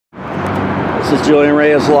This is Julian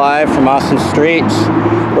Reyes live from Austin Streets.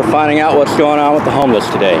 We're finding out what's going on with the homeless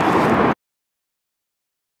today.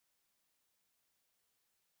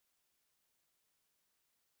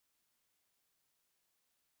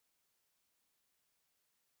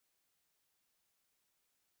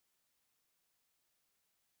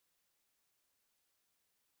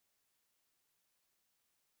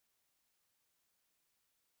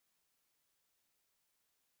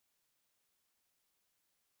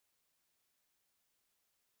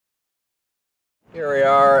 Here we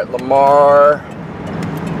are at Lamar,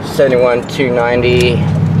 71290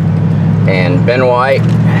 and Ben White,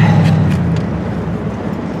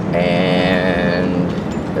 and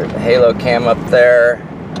there's a halo cam up there.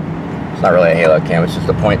 It's not really a halo cam, it's just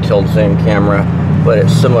a point tilt zoom camera, but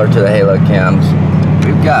it's similar to the halo cams.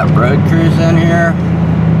 We've got road crews in here,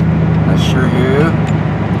 not sure who.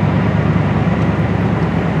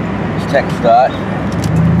 It's TxDOT.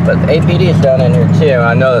 But the APD is down in here too.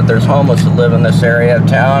 I know that there's homeless that live in this area of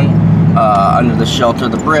town under the shelter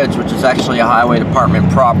of the bridge, which is actually a highway department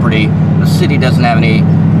property. The city doesn't have any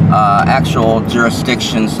actual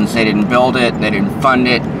jurisdiction since they didn't build it, they didn't fund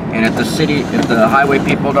it. And if the highway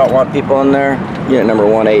people don't want people in there, unit number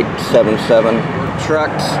 1877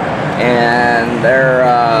 trucks, and they're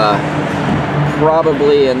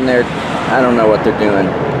probably in there. I don't know what they're doing,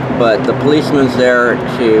 but the policeman's there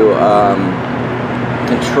to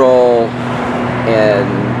control and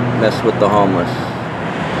mess with the homeless.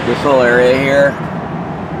 This whole area here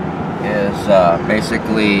is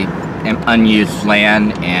basically an unused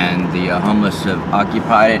land, and the homeless have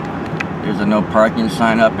occupied it. There's a no parking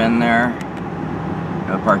sign up in there.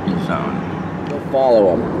 No parking zone. Go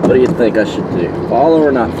follow them. What do you think I should do? Follow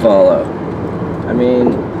or not follow? I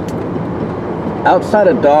mean, outside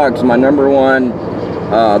of dogs, my number one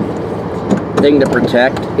thing to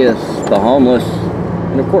protect is the homeless.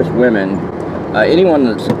 And of course women, anyone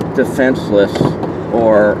that's defenseless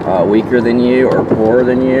or weaker than you or poorer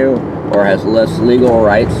than you or has less legal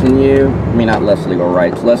rights than you, I mean not less legal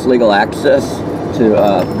rights, less legal access to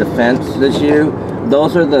defense as you,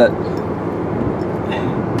 those are the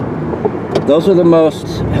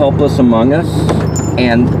most helpless among us,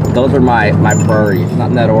 and those are my priorities, not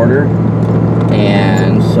in that order.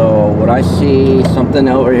 And so when I see something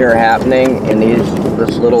over here happening in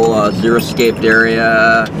this little zero-scaped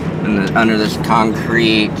area under this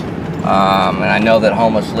concrete, and I know that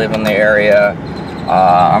homeless live in the area,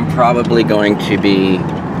 I'm probably going to be,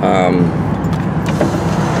 let's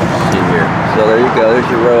see here. So there you go, there's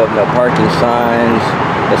your row of no parking signs.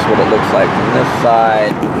 That's what it looks like from this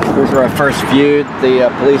side. Here's where I first viewed the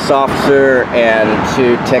police officer and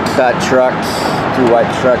two TxDOT trucks, two white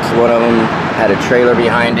trucks. One of them had a trailer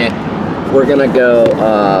behind it. We're gonna go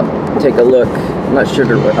take a look. I'm not sure.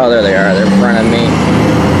 Oh, there they are. They're in front of me. At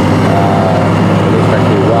least I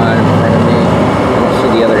see one in front of me. I don't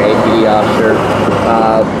see the other APD officer.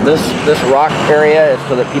 This rock area is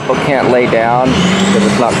so that people can't lay down because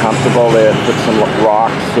it's not comfortable. They put some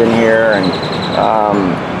rocks in here, and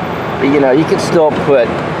you know, you could still put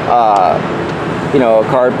you know, a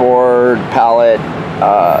cardboard pallet,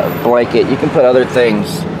 blanket. You can put other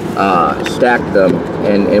things, stack them,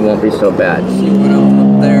 and it won't be so bad. See one of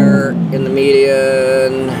them up there in the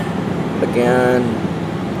median again,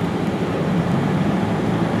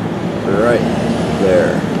 right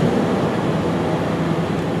there.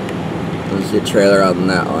 Let's see a trailer on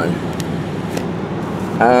that one.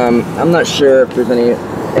 I'm not sure if there's any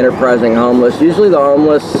enterprising homeless. Usually the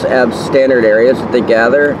homeless have standard areas that they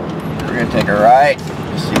gather. We're gonna take a right,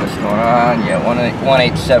 see what's going on. Yeah,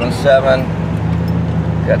 1877.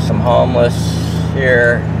 Got some homeless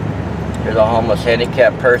here. There's a homeless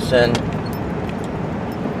handicapped person.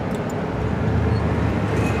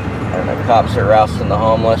 And the cops are rousting the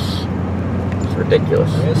homeless. It's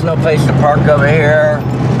ridiculous. There's no place to park over here.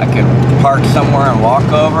 I could park somewhere and walk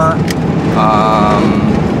over.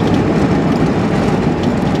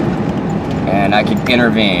 And I could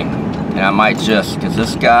intervene. And I might just, because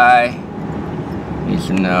this guy needs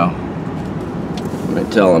to know. I'm going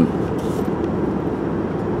to tell him.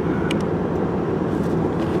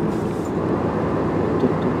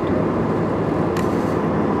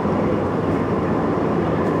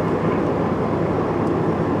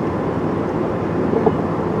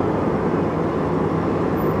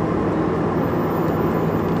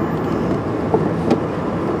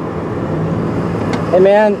 Hey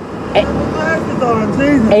man,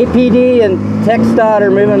 APD and TxDOT are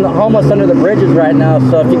moving the homeless under the bridges right now,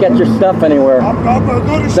 so if you get your stuff anywhere,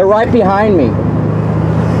 they're right behind me.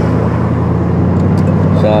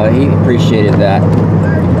 So he appreciated that.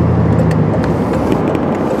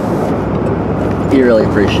 He really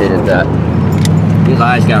appreciated that. His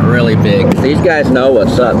eyes got really big. These guys know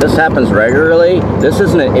what's up. This happens regularly. This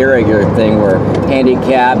isn't an irregular thing where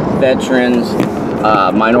handicapped, veterans,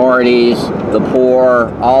 minorities, the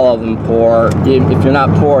poor, all of them poor. If you're not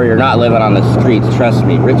poor, you're not living on the streets. Trust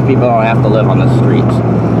me, rich people don't have to live on the streets.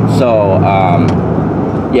 So,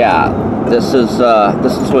 yeah, this is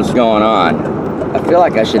what's going on. I feel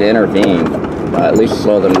like I should intervene, at least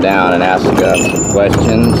slow them down and ask some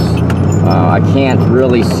questions. I can't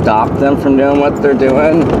really stop them from doing what they're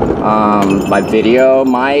doing. My video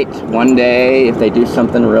might one day if they do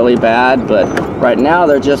something really bad, but right now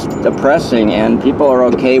they're just oppressing, and people are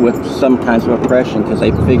okay with some kinds of oppression because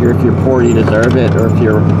they figure if you're poor you deserve it, or if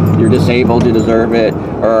you're disabled you deserve it.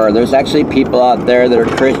 Or there's actually people out there that are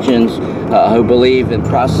Christians who believe in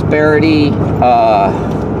prosperity.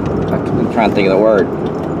 I'm trying to think of the word.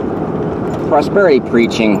 Prosperity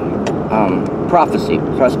preaching, prophecy,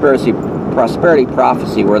 prosperity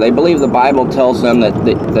prophecy, where they believe the Bible tells them that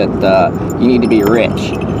you need to be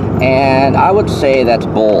rich, and I would say that's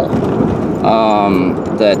bull.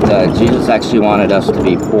 That Jesus actually wanted us to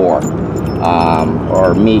be poor,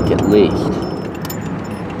 or meek at least.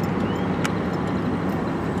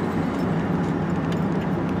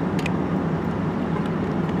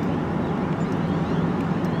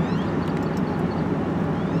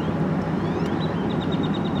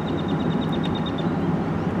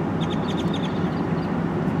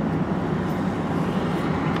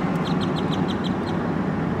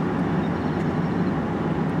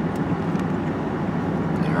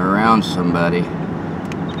 Somebody.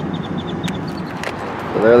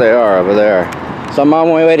 So there they are over there. So I'm on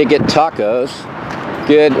my way to get tacos,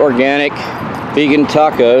 good organic vegan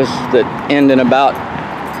tacos that end in about,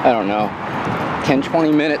 I don't know,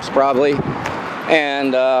 10-20 minutes probably.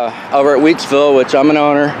 And over at Wheatsville, which I'm an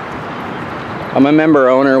owner, I'm a member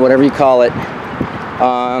owner, whatever you call it.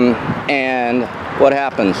 And what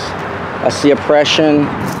happens? I see oppression,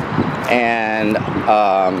 and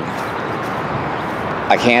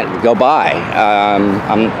I can't go by.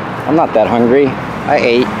 I'm not that hungry. I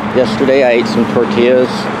ate yesterday. I ate some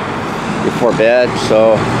tortillas before bed,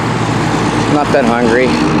 so I'm not that hungry.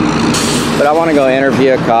 But I want to go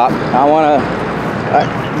interview a cop. I want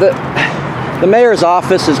to. The mayor's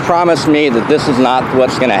office has promised me that this is not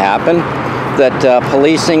what's going to happen. That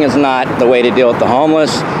policing is not the way to deal with the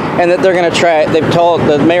homeless, and that they're going to try. They've told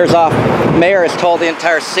the mayor has told the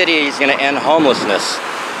entire city he's going to end homelessness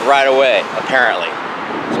right away. Apparently.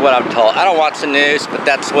 Is what I'm told. I don't watch the news, but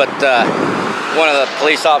that's what one of the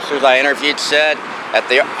police officers I interviewed said at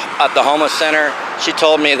the homeless center. She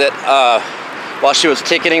told me that while she was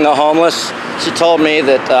ticketing the homeless, she told me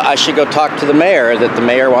that I should go talk to the mayor, that the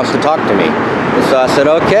mayor wants to talk to me. And so I said,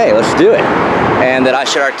 okay, let's do it. And that I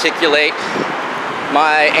should articulate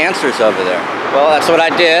my answers over there. Well, that's what I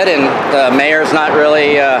did, and the mayor's not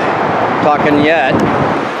really talking yet.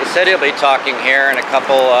 He said he'll be talking here in a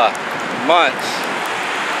couple months.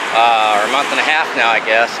 Or a month and a half now, I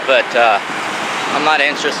guess, but I'm not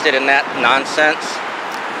interested in that nonsense.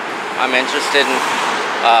 I'm interested in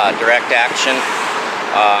direct action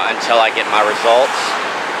until I get my results.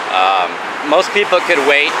 Most people could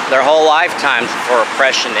wait their whole lifetimes for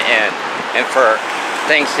oppression to end and for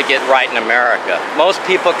things to get right in America. Most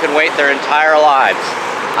people can wait their entire lives.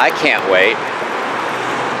 I can't wait.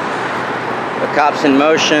 The cop's in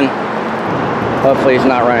motion. Hopefully he's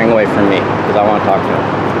not running away from me, because I want to talk to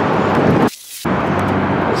him.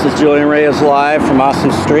 This is Julian Reyes live from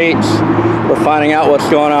Austin Streets. We're finding out what's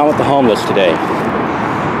going on with the homeless today.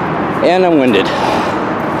 And I'm winded.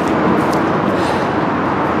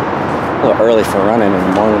 A little early for running in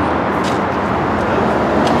the morning.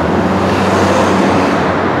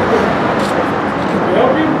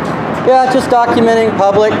 Yeah, just documenting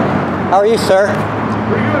public. How are you, sir?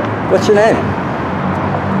 Pretty good. What's your name?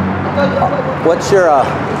 What's your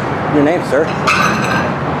name, sir?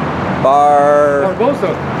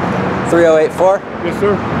 Barbosa. 3084? Yes,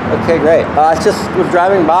 sir. Okay, great. I just was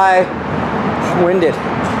driving by, winded.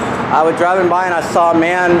 I was driving by and I saw a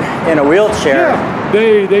man in a wheelchair. Yeah,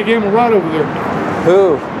 they gave him a ride over there.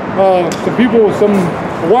 Who? Some people, a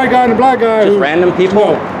white guy and a black guy. Just random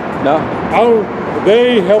people? No.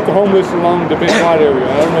 They helped the homeless along the Big White area.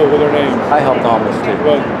 I don't know what their names. I helped the homeless too.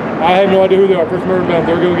 But I have no idea who they are. First remember them,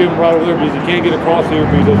 they're going to give him a ride over there because you can't get across here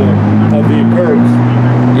because of the curbs.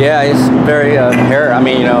 Yeah, he's very impaired. I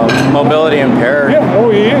mean, mobility impaired. Yeah,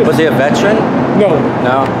 oh, he is. Was he a veteran? No.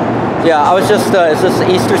 No? Yeah, I was just, is this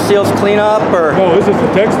Easter Seals cleanup or? No, this is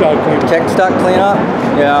the textile cleanup. Textile cleanup?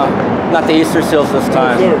 Yeah, not the Easter Seals this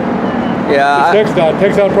time. No, sir. Yeah,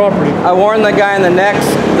 textile property. I warned the guy in the next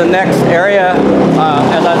area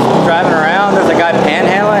as I was driving around. There's a guy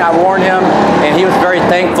panhandling. I warned him, and he was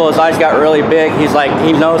eyes got really big. He's like,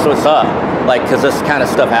 he knows what's up, like, because this kind of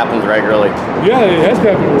stuff happens regularly. Yeah, it has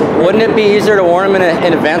to happen. Wouldn't it be easier to warn them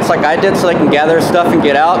in events like I did, so they can gather stuff and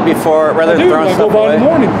get out before, rather than throwing stuff away? I go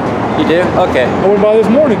by in the morning. You do? Okay. I went by this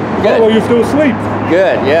morning. Good. While you're still asleep.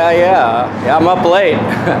 Good. Yeah, I'm up late.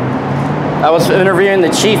 I was interviewing the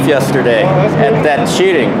chief yesterday at that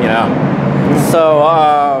shooting, you know. So,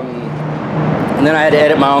 and then I had to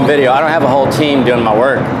edit my own video. I don't have a whole team doing my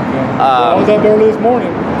work. I was up early this morning.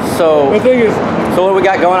 So, the thing is, so what do we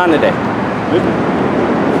got going on today?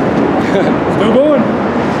 Still going.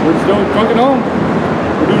 We're still trucking on.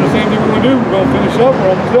 We're doing the same thing we're going to do. We're going to finish up. We're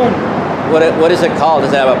almost done. What is it called?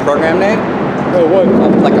 Does it have a program name? Oh, what?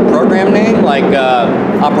 Like a program name? Like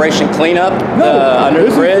Operation Cleanup? No, under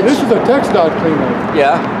the bridge? This is a TxDOT cleanup.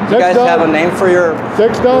 Yeah? You guys have a name for your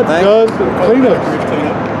TxDOT does the cleanup.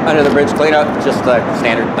 Under the bridge cleanup? Just a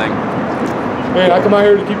standard thing. Man, I come out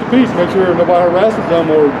here to keep the peace, make sure nobody harasses them,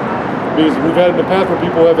 or because we've had in the past where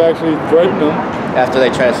people have actually threatened them. After they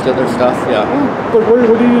try to steal their stuff, yeah. But what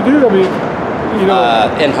do you do? I mean, you know,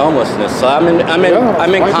 in homelessness. So I'm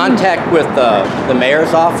in contact with the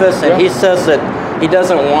mayor's office, and he says that he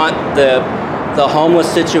doesn't want the homeless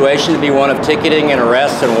situation to be one of ticketing and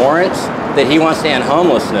arrests and warrants. That he wants to end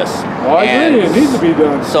homelessness. Well, I agree. It needs to be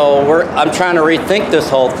done. So I'm trying to rethink this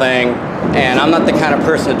whole thing, and I'm not the kind of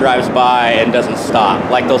person that drives by and doesn't stop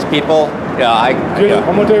like those people. Yeah,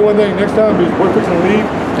 I'm gonna tell you one thing. Next time, because we're fixing to leave,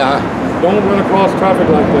 don't run across traffic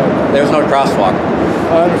like that. There's no crosswalk.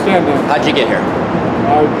 I understand that. How'd you get here?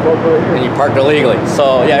 I parked right here. And you parked illegally.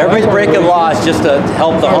 So yeah, everybody's breaking laws just to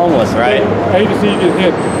help the homeless, right? I hate to see you get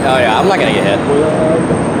hit. Oh yeah, I'm not gonna get hit.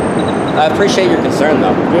 I appreciate your concern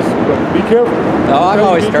though. Just be careful. Oh, I'm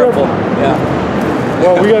always careful. Yeah.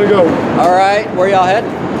 Well, we gotta go. All right, where y'all head?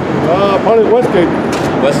 Probably Westgate.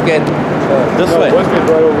 Westgate. This way.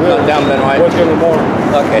 Westgate's right over there. Down Ben White. Westgate Lamar.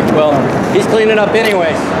 Okay. Well, he's cleaning up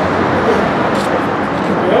anyways. Can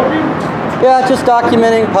I help you? Yeah, just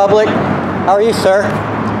documenting public. How are you, sir?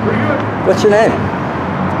 Pretty good. What's your name?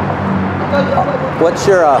 What's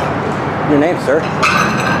your name, sir?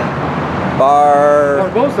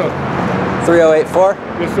 Barbosa. 3084?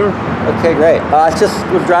 Yes, sir. Okay, great. I just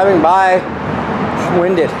was driving by. I'm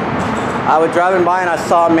winded. I was driving by and I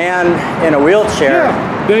saw a man in a wheelchair.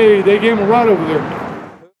 Yeah, they gave him a ride over there.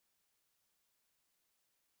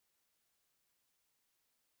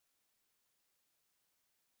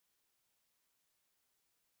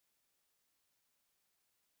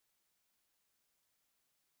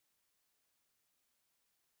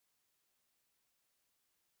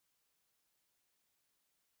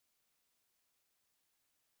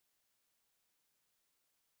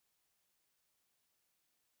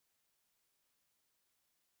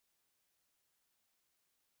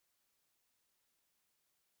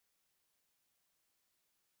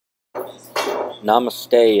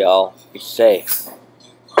 Namaste, y'all. Be safe.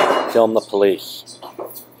 Film the police.